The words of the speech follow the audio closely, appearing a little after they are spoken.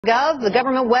HealthCare.gov, the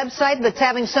government website that's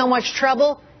having so much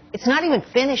trouble, it's not even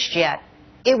finished yet.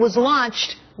 It was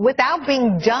launched without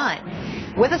being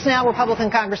done. With us now,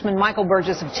 Republican Congressman Michael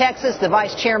Burgess of Texas, the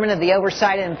Vice Chairman of the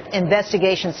Oversight and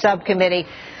Investigation Subcommittee.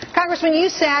 Congressman, you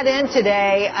sat in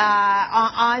today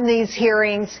on these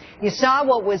hearings. You saw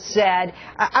what was said.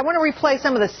 I want to replay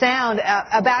some of the sound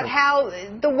about how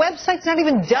the website's not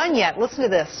even done yet. Listen to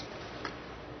this.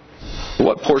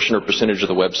 What portion or percentage of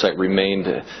the website remained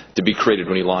to be created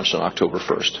when you launched on October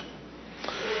 1st?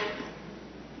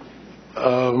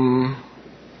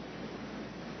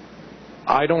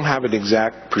 I don't have an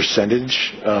exact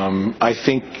percentage. I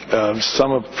think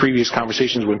some of previous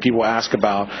conversations when people ask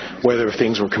about whether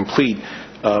things were complete,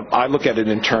 I look at it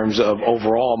in terms of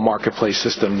overall marketplace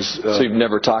systems. So you've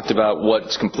never talked about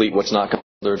what's complete, what's not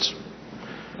complete?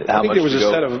 I think there was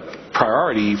a set of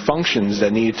priority functions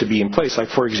that needed to be in place. Like,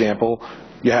 for example,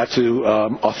 you had to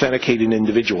authenticate an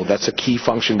individual. That's a key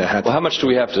function that had to. Well, how much do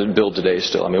we have to build today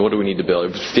still? I mean, what do we need to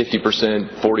build?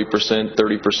 50%, 40%,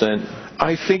 30%?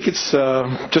 I think it's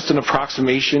just an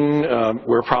approximation.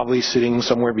 We're probably sitting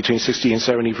somewhere between 60 and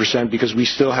 70% because we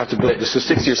still have to build the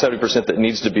system. 60 or 70% that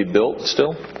needs to be built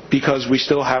still? Because we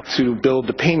still have to build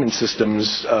the payment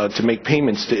systems to make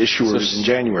payments to issuers in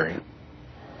January.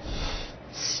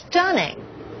 Stunning.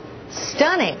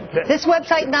 This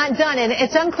website not done, and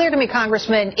it's unclear to me,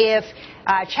 Congressman, if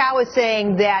Chow is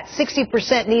saying that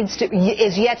 60%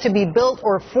 is yet to be built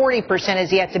or 40%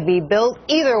 is yet to be built.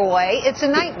 Either way, it's a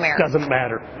nightmare. It doesn't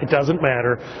matter. It doesn't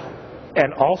matter.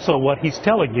 And also what he's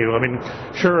telling you, I mean,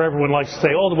 sure, everyone likes to say,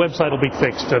 oh, the website will be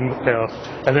fixed and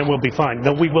then we'll be fine.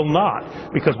 No, we will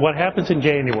not, because what happens in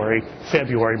January,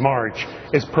 February, March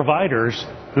is providers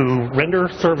who render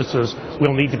services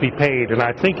will need to be paid. And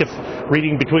I think if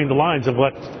reading between the lines of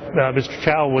what Mr.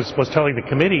 Chow was telling the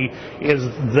committee is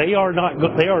they are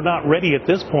not ready at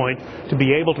this point to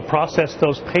be able to process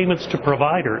those payments to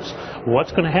providers.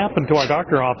 What's going to happen to our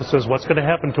doctor offices? What's going to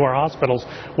happen to our hospitals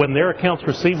when their accounts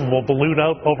receivable balloon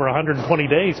out over 120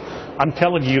 days? I'm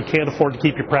telling you, you can't afford to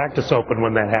keep your practice open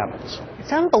when that happens.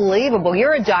 It's unbelievable.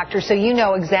 You're a doctor, so you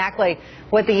know exactly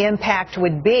what the impact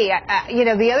would be. You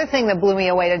know, the other thing that blew me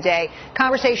away today,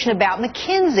 conversation about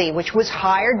McKinsey, which was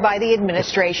hired by the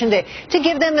administration to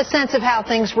give them a sense of how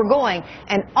things were going.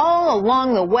 And all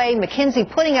along the way,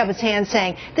 McKinsey putting up its hand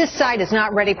saying, this site is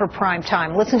not ready for prime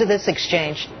time. Listen to this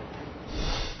exchange.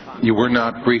 You were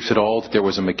not briefed at all that there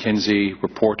was a McKinsey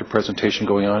report or presentation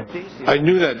going on? I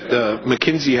knew that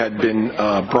McKinsey had been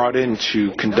brought in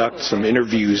to conduct some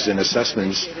interviews and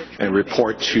assessments and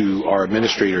report to our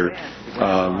administrator,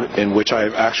 in which I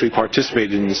actually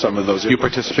participated in some of those. You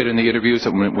participated in the interviews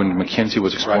when McKinsey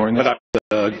was exploring that?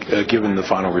 But I given the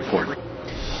final report.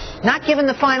 Not given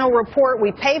the final report.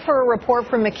 We pay for a report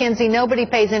from McKinsey. Nobody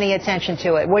pays any attention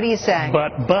to it. What are you saying?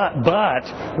 But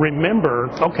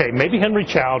remember, okay, maybe Henry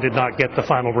Chow did not get the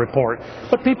final report,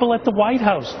 but people at the White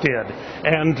House did.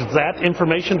 And that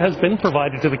information has been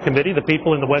provided to the committee. The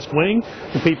people in the West Wing,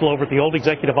 the people over at the old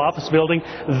Executive Office building,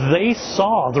 they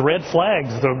saw the red flags,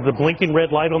 the blinking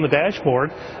red light on the dashboard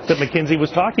that McKinsey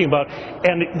was talking about.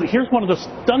 And here's one of the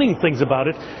stunning things about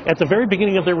it. At the very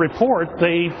beginning of their report,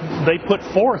 they put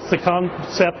forth the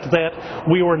concept that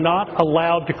we were not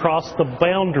allowed to cross the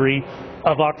boundary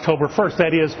of October 1st.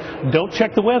 That is, don't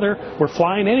check the weather. We're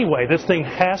flying anyway. This thing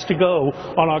has to go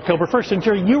on October 1st. And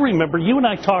Gerri, you remember, you and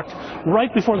I talked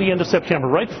right before the end of September,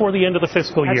 right before the end of the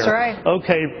fiscal year. That's right.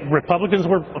 Okay, Republicans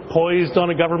were poised on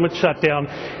a government shutdown.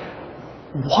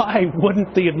 Why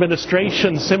wouldn't the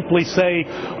administration simply say,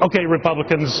 okay,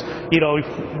 Republicans, you know,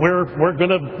 we're going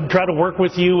to try to work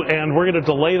with you and we're going to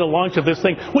delay the launch of this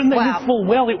thing when they knew full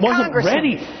well it wasn't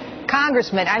ready?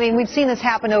 Congressman, I mean, we've seen this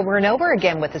happen over and over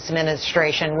again with this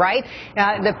administration, right?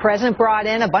 The president brought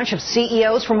in a bunch of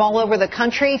CEOs from all over the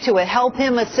country to help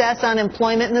him assess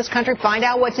unemployment in this country, find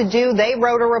out what to do. They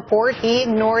wrote a report. He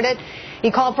ignored it. He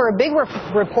called for a big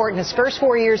report in his first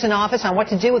 4 years in office on what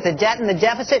to do with the debt and the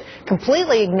deficit,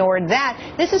 completely ignored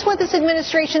that. This is what this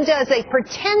administration does. They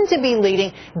pretend to be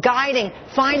leading, guiding,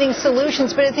 finding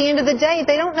solutions, but at the end of the day,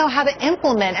 they don't know how to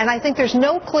implement. And I think there's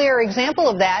no clearer example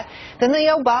of that than the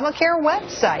Obamacare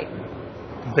website.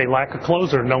 They lack a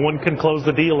closer. No one can close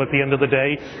the deal at the end of the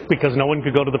day because no one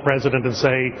could go to the president and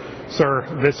say, "Sir,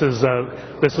 this is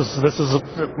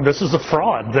a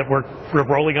fraud that we're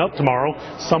rolling out tomorrow.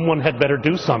 Someone had better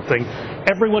do something."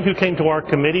 Everyone who came to our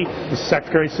committee,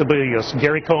 Secretary Sebelius,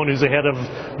 Gerri Cohen, who's the head of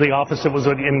the office that was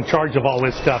in charge of all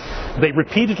this stuff, they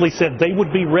repeatedly said they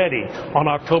would be ready on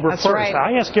October 1st. Right.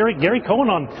 I asked Gerri Cohen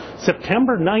on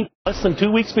September 9th. Less than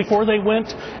 2 weeks before they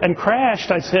went and crashed,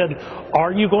 I said,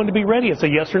 are you going to be ready? It's a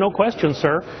yes or no question,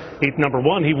 sir. Number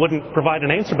one, he wouldn't provide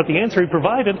an answer, but the answer he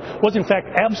provided was in fact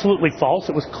absolutely false.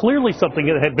 It was clearly something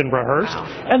that had been rehearsed,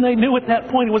 and they knew at that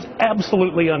point it was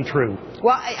absolutely untrue.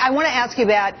 Well, I want to ask you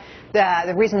about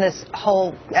the reason this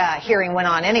whole hearing went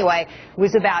on anyway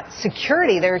was about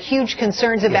security. There are huge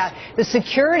concerns about the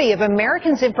security of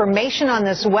Americans' information on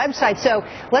this website. So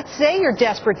let's say you're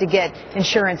desperate to get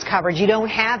insurance coverage. You don't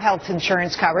have health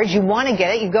insurance coverage. You want to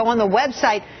get it. You go on the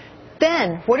website.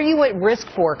 Then what are you at risk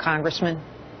for, Congressman?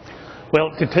 Well,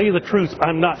 to tell you the truth,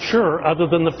 I'm not sure, other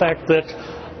than the fact that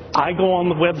I go on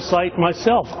the website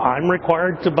myself. I'm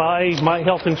required to buy my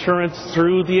health insurance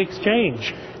through the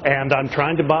exchange. And I'm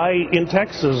trying to buy in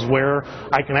Texas, where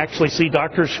I can actually see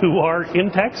doctors who are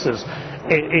in Texas.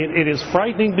 It is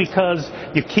frightening because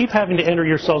you keep having to enter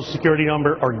your Social Security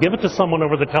number or give it to someone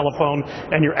over the telephone,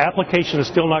 and your application is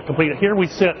still not completed. Here we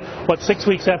sit, 6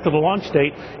 weeks after the launch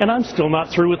date, and I'm still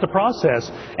not through with the process.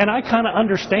 And I kind of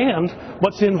understand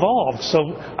what's involved,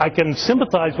 so I can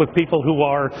sympathize with people who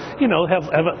are, have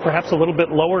perhaps a little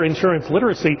bit lower insurance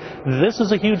literacy. This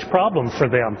is a huge problem for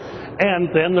them. And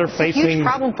then they're facing... It's a huge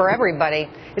problem for everybody.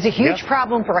 It's a huge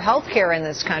problem for health care in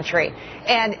this country.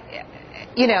 And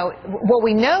what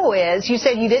we know is, you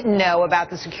said you didn't know about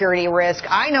the security risk.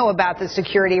 I know about the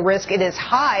security risk. It is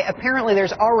high. Apparently,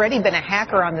 there's already been a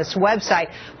hacker on this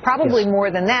website, probably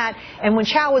more than that. And when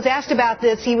Chow was asked about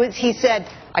this, he said,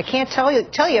 I can't tell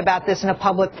you about this in a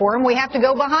public forum. We have to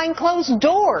go behind closed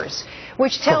doors,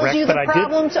 which tells you the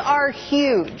problems are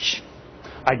huge.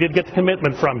 I did get the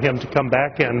commitment from him to come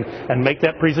back and make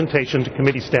that presentation to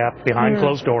committee staff behind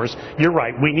closed doors. You're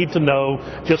right. We need to know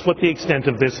just what the extent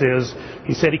of this is.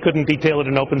 He said he couldn't detail it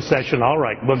in open session. All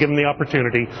right. We'll give him the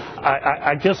opportunity.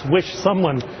 I just wish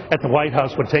someone at the White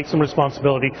House would take some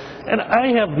responsibility. And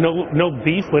I have no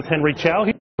beef with Henry Chow.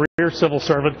 He's a career civil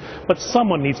servant, but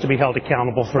someone needs to be held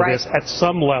accountable for this at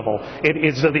some level.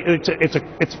 It's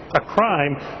a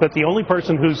crime that the only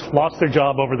person who's lost their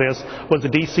job over this was the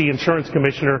D.C. insurance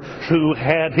commissioner, who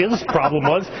had his problem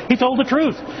was he told the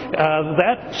truth.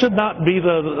 That should not be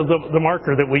the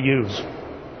marker that we use.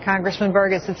 Congressman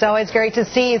Burgess, it's always great to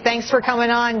see you. Thanks for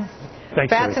coming on. Thanks,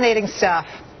 Fascinating stuff.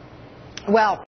 Well.